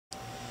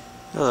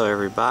Hello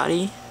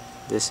everybody,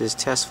 this is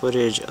test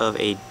footage of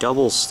a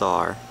double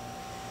star.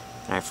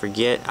 And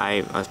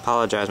I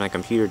apologize, my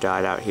computer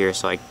died out here,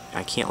 so I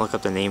can't look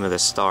up the name of the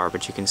star,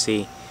 but you can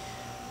see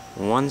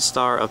one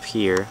star up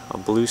here, a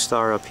blue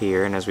star up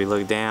here, and as we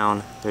look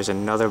down there's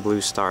another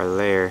blue star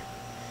there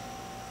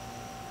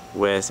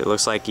with, it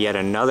looks like yet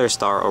another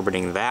star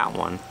orbiting that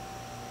one.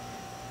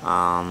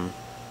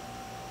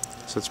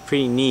 So it's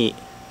pretty neat.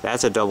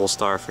 That's a double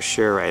star for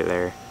sure right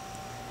there.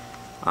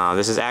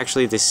 This is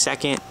actually the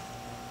second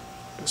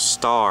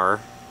star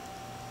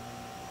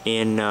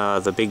in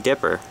the Big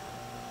Dipper,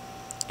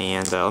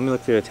 and let me look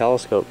through the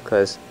telescope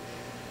because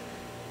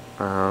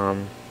oh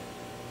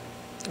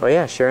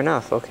yeah, sure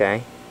enough.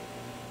 Okay,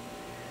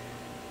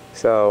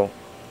 so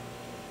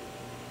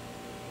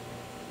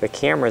the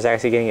camera is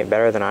actually getting it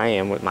better than I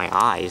am with my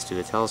eyes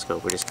through the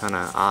telescope, which is kind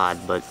of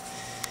odd, but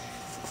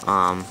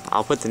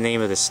I'll put the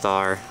name of the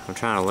star. I'm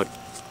trying to look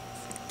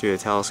through the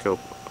telescope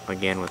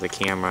again with the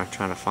camera,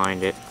 trying to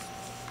find it.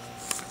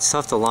 It's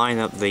tough to line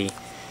up the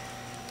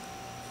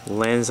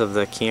lens of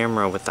the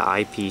camera with the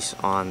eyepiece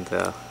on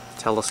the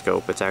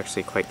telescope. It's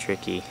actually quite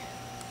tricky,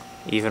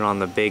 even on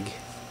the big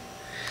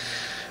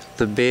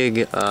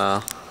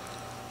oh,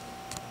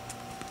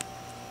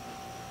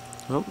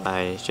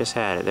 I just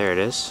had it. There it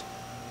is.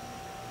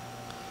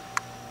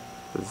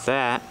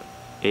 That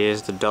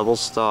is the double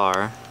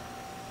star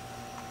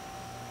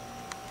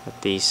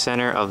at the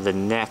center of the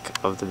neck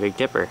of the Big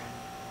Dipper.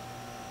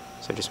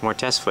 So just more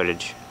test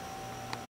footage.